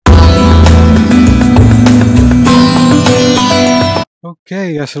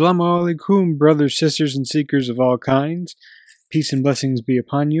Okay, assalamu alaikum, brothers, sisters, and seekers of all kinds. Peace and blessings be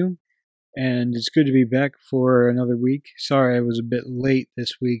upon you. And it's good to be back for another week. Sorry I was a bit late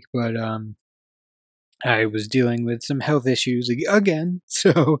this week, but I was dealing with some health issues again.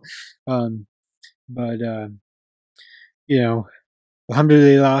 So, but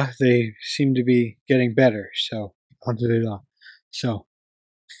alhamdulillah, they seem to be getting better. So, alhamdulillah. So,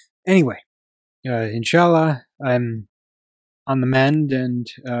 anyway, inshallah, I'm on the mend, and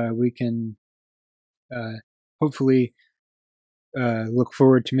we can hopefully look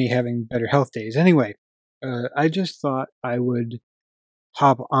forward to me having better health days. Anyway, I just thought I would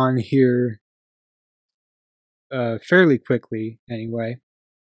hop on here fairly quickly, anyway,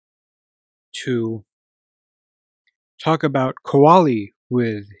 to talk about Qawwali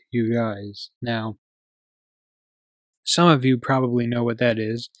with you guys. Now, some of you probably know what that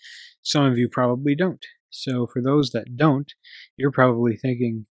is. Some of you probably don't. So for those that don't, you're probably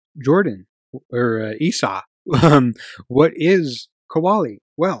thinking, Jordan or Esau, what is Qawwali?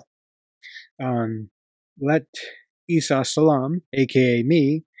 Well, let Isa Salam, aka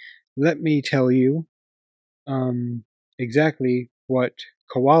me, let me tell you exactly what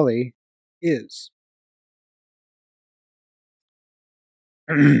Qawwali is.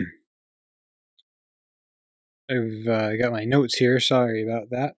 I've got my notes here, sorry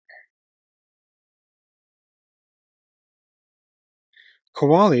about that.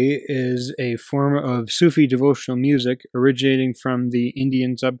 Qawwali is a form of Sufi devotional music originating from the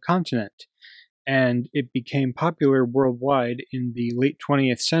Indian subcontinent, and it became popular worldwide in the late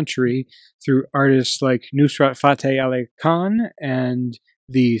 20th century through artists like Nusrait Fateh Ali Khan and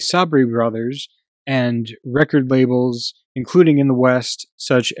the Sabri brothers, and record labels, including in the West,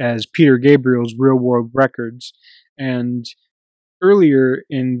 such as Peter Gabriel's Real World Records. And earlier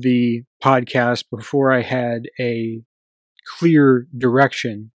in the podcast, before I had a clear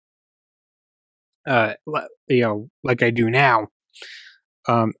direction, like I do now,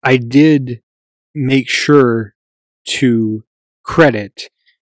 I did make sure to credit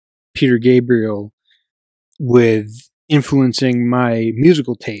Peter Gabriel with influencing my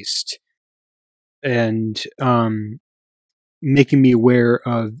musical taste and making me aware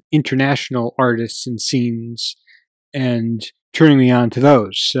of international artists and scenes and turning me on to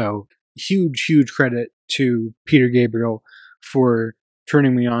those. So huge credit to Peter Gabriel for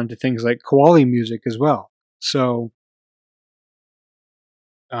turning me on to things like Qawwali music as well. So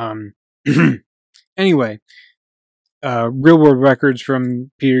anyway, Real World Records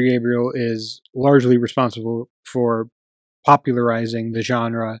from Peter Gabriel is largely responsible for popularizing the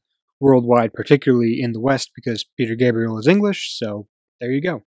genre worldwide, particularly in the West, because Peter Gabriel is English, so there you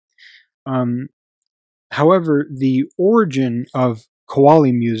go. However, the origin of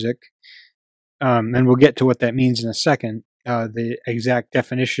Qawwali music, and we'll get to what that means in a second, the exact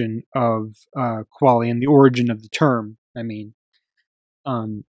definition of Qawwali and the origin of the term,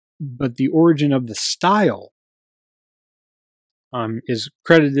 but the origin of the style is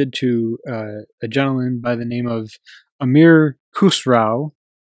credited to a gentleman by the name of Amir Khusrau,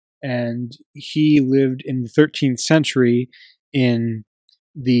 and he lived in the 13th century in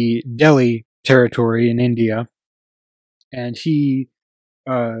the Delhi territory in India, and he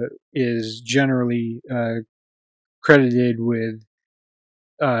is generally credited with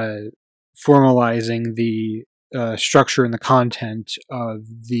formalizing the structure and the content of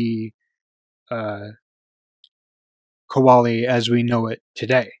the Qawwali as we know it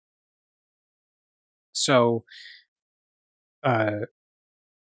today. So,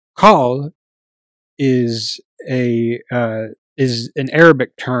 Qal is an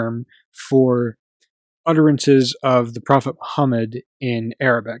Arabic term for utterances of the Prophet Muhammad in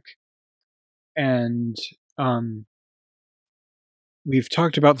Arabic, and we've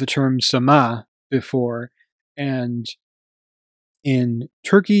talked about the term sama before, and in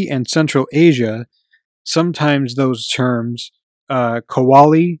Turkey and Central Asia, sometimes those terms,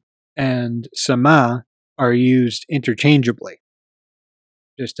 Qawwali and sama, are used interchangeably.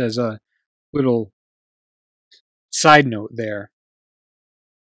 Just as a little side note there.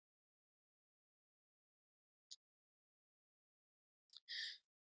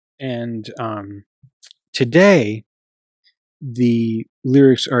 And today, the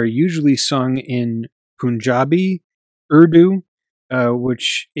lyrics are usually sung in Punjabi, Urdu,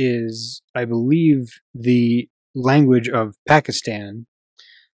 which is, I believe, the language of Pakistan,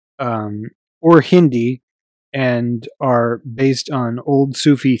 or Hindi, and are based on old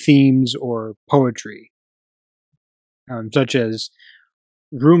Sufi themes or poetry, such as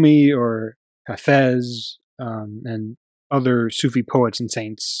Rumi or Hafez, and other Sufi poets and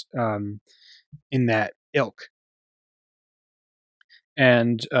saints in that ilk.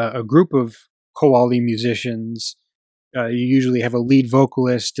 and a group of Qawwali musicians. You usually have a lead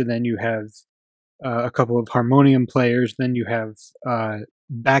vocalist, and then you have a couple of harmonium players. Then you have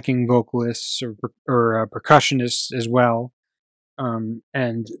backing vocalists or percussionists as well.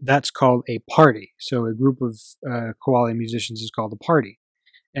 And that's called a party. So a group of Qawwali musicians is called a party.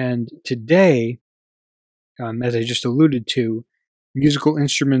 And today, as I just alluded to, musical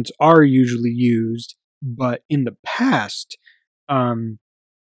instruments are usually used, but in the past,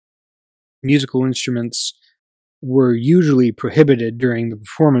 musical instruments were usually prohibited during the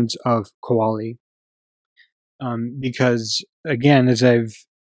performance of Qawwali. Because, again, as I've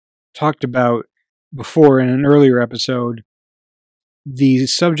talked about before in an earlier episode, the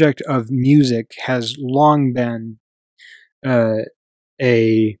subject of music has long been or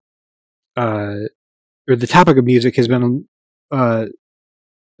the topic of music has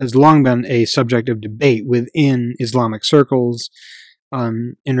long been a subject of debate within Islamic circles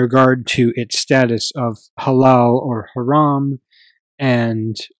in regard to its status of halal or haram,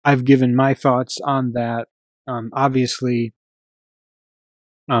 and I've given my thoughts on that. Obviously,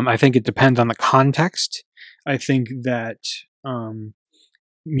 I think it depends on the context. I think that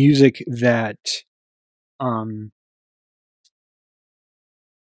music that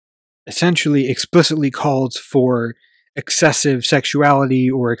essentially explicitly calls for excessive sexuality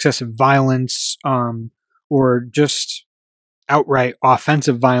or excessive violence, or just outright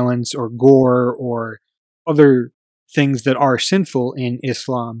offensive violence or gore or other things that are sinful in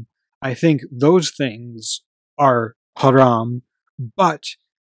Islam, I think those things are haram. But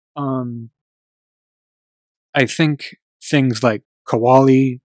I think things like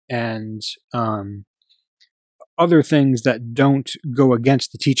Qawwali and other things that don't go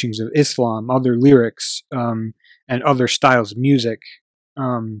against the teachings of Islam, other lyrics, and other styles of music,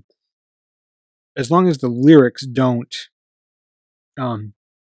 as long as the lyrics don't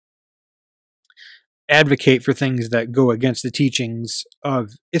advocate for things that go against the teachings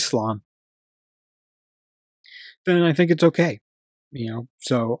of Islam, then I think it's okay.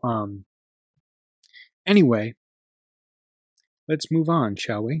 So anyway, let's move on,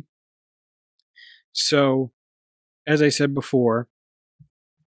 shall we? So, as I said before,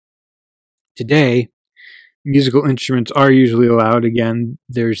 today, musical instruments are usually allowed. Again,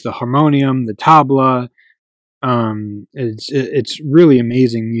 there's the harmonium, the tabla. It's really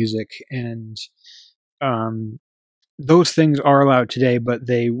amazing music, and those things are allowed today, but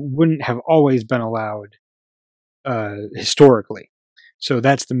they wouldn't have always been allowed historically. So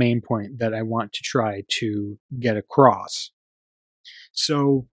that's the main point that I want to try to get across.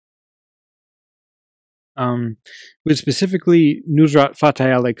 So, with specifically Nusrait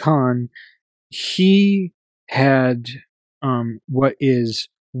Fateh Ali Khan, he had what is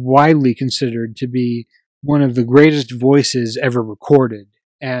widely considered to be one of the greatest voices ever recorded,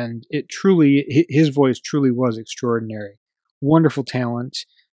 and his voice truly was extraordinary. Wonderful talent.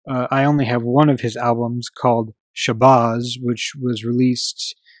 I only have one of his albums called Shabazz, which was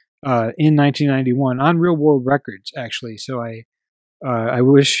released in 1991 on Real World Records, actually. So I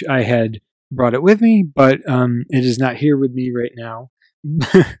wish I had brought it with me, but it is not here with me right now.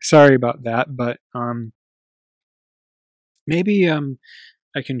 Sorry about that, but maybe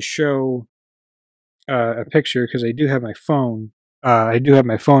I can show a picture because I do have my phone. I do have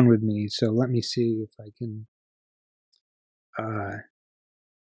my phone with me, so let me see if I can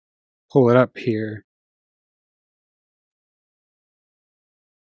pull it up here.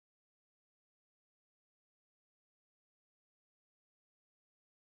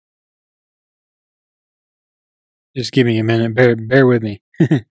 Just give me a minute. Bear with me.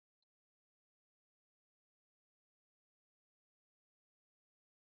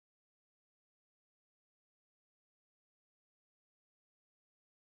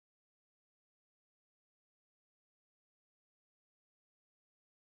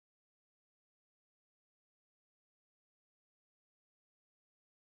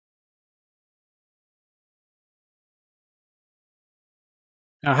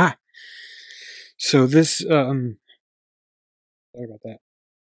 Aha. So this sorry about that.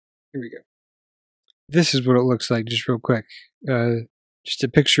 Here we go. This is what it looks like, just real quick. Just a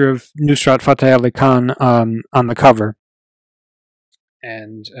picture of Nusrait Fateh Ali Khan on the cover.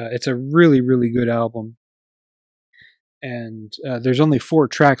 And it's a really, really good album. And there's only 4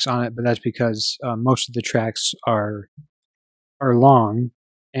 tracks on it, but that's because most of the tracks are long,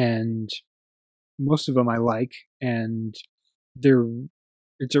 and most of them I like, and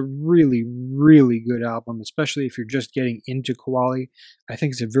it's a really, really good album, especially if you're just getting into Qawwali. I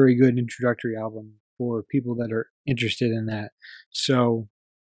think it's a very good introductory album for people that are interested in that. So,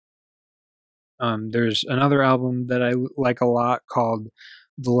 There's another album that I like a lot called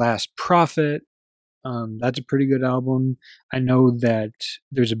The Last Prophet. That's a pretty good album. I know that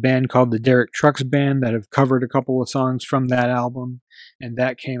there's a band called the Derek Trucks Band that have covered a couple of songs from that album, and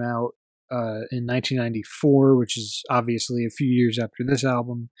that came out in 1994, which is obviously a few years after this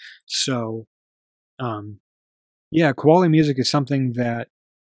album. So, yeah, Qawwali music is something that,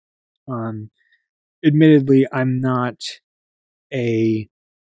 admittedly, I'm not a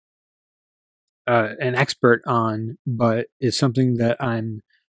an expert on, but is something that I'm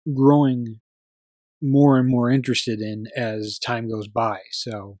growing more and more interested in as time goes by.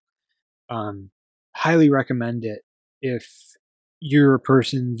 So, highly recommend it if you're a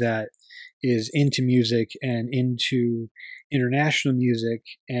person that is into music and into international music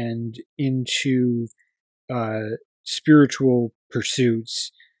and into spiritual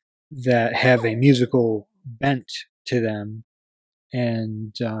pursuits that have a musical bent to them.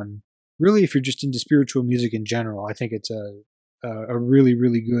 And really, if you're just into spiritual music in general, I think it's a really,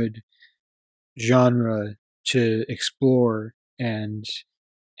 really good genre to explore and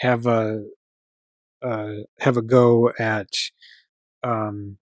have a go at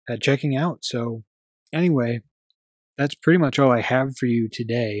checking out. So anyway, that's pretty much all I have for you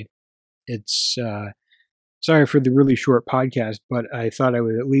today. It's sorry for the really short podcast, but I thought I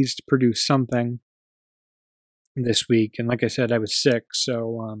would at least produce something this week. And like I said, I was sick,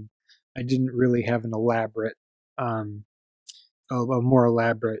 so I didn't really have an elaborate, a more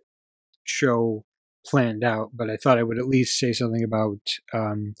elaborate show planned out. But I thought I would at least say something about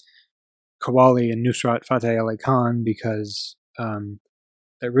Qawwali and Nusrait Fateh Ali Khan, because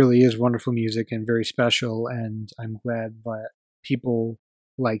that really is wonderful music and very special, and I'm glad that people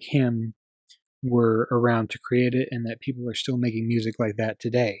like him were around to create it and that people are still making music like that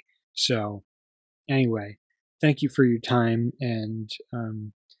today. So anyway, thank you for your time, and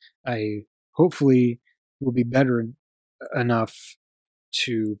I hopefully will be better enough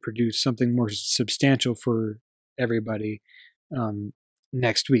to produce something more substantial for everybody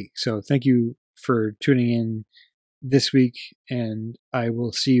next week. So thank you for tuning in this week, and I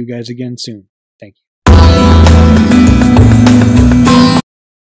will see you guys again soon. Thank you.